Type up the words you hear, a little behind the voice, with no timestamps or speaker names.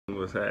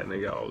what's happening,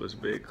 y'all? This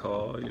big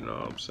call, you know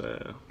what I'm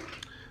saying?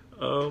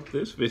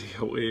 This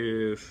video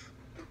is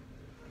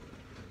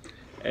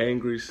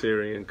angry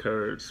Syrian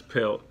Kurds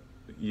pelt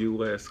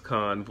U.S.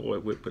 convoy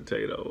with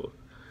potatoes.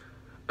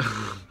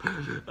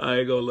 I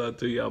ain't gonna lie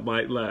to you, I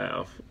might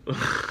laugh.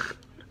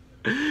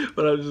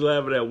 But I'm just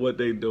laughing at what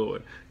they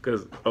doing.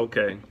 Cause,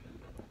 okay,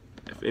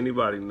 if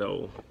anybody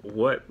know,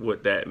 what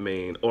would that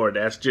mean? Or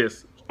that's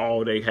just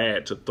all they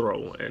had to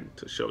throw and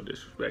to show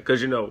disrespect.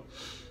 Cause you know,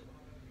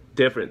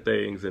 different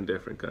things in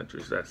different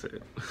countries, that's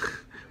it.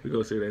 We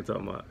gonna see what they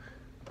talking about.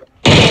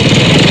 I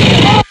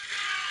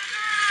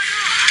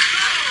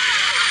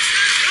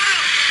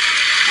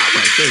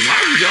might say, why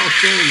was y'all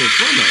standing in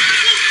front of it?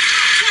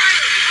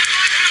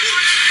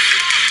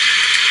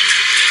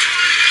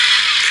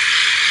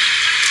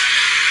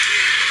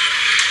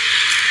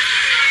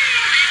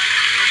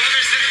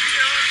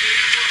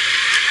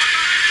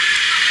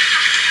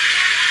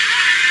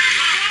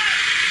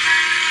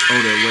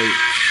 Oh, they wait.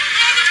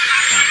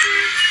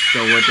 So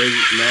what they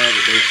mad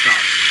that they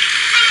stop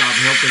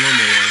helping them,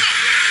 or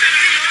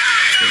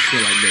they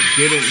feel like they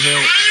didn't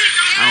help.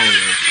 I don't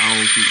know. I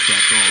don't keep track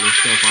of all this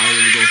stuff. I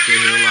ain't even gonna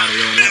sit here and lie to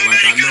y'all that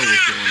like I know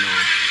what's going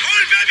on.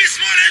 All baby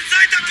small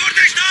inside the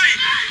Kurdish die.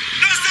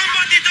 No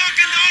somebody talk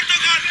in the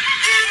Orthogon.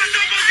 What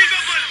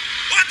unbelievable.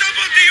 What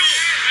about you?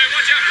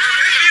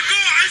 If you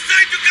go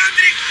inside the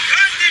country,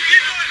 hurt the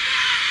people.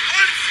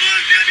 All small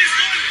baby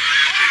small.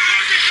 All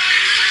Kurdish die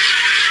inside the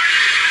country.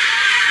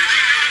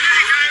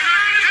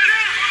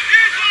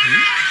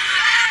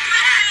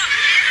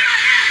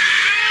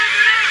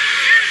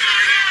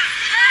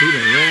 He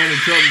done ran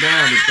and jumped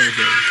down the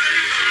thing.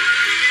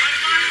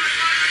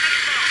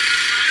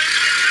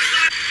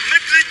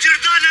 مثل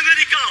الجردان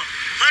أمريكا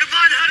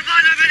هربان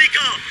هربان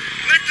أمريكا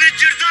مثل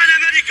الجردان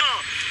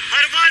أمريكا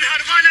هربان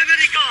هربان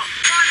أمريكا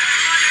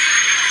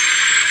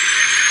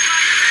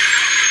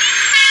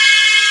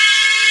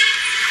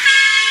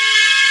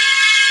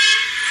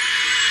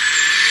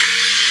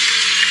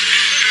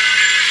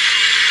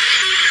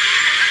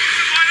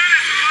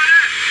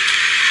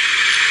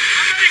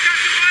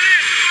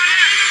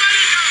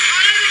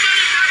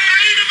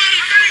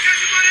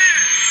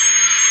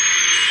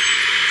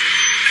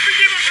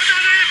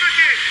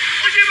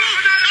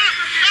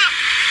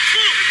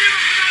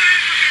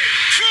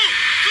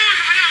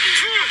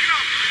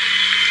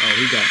Oh,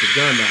 he got the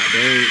gun out.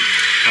 They ain't.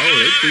 Oh,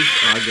 they think.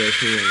 I guess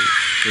he ain't.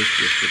 It's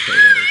just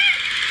potatoes.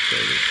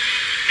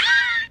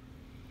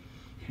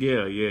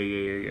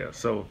 Yeah.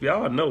 So if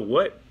y'all know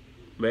what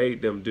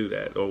made them do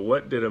that, or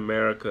what did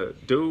America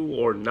do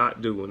or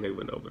not do when they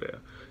went over there,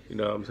 you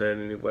know what I'm saying?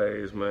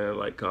 Anyways, man,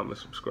 like, comment,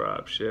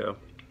 subscribe, share. You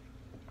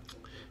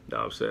know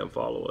what I'm saying?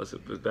 Follow us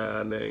if it's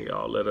down there.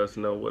 Y'all let us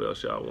know what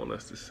else y'all want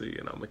us to see,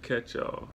 and I'm gonna catch y'all.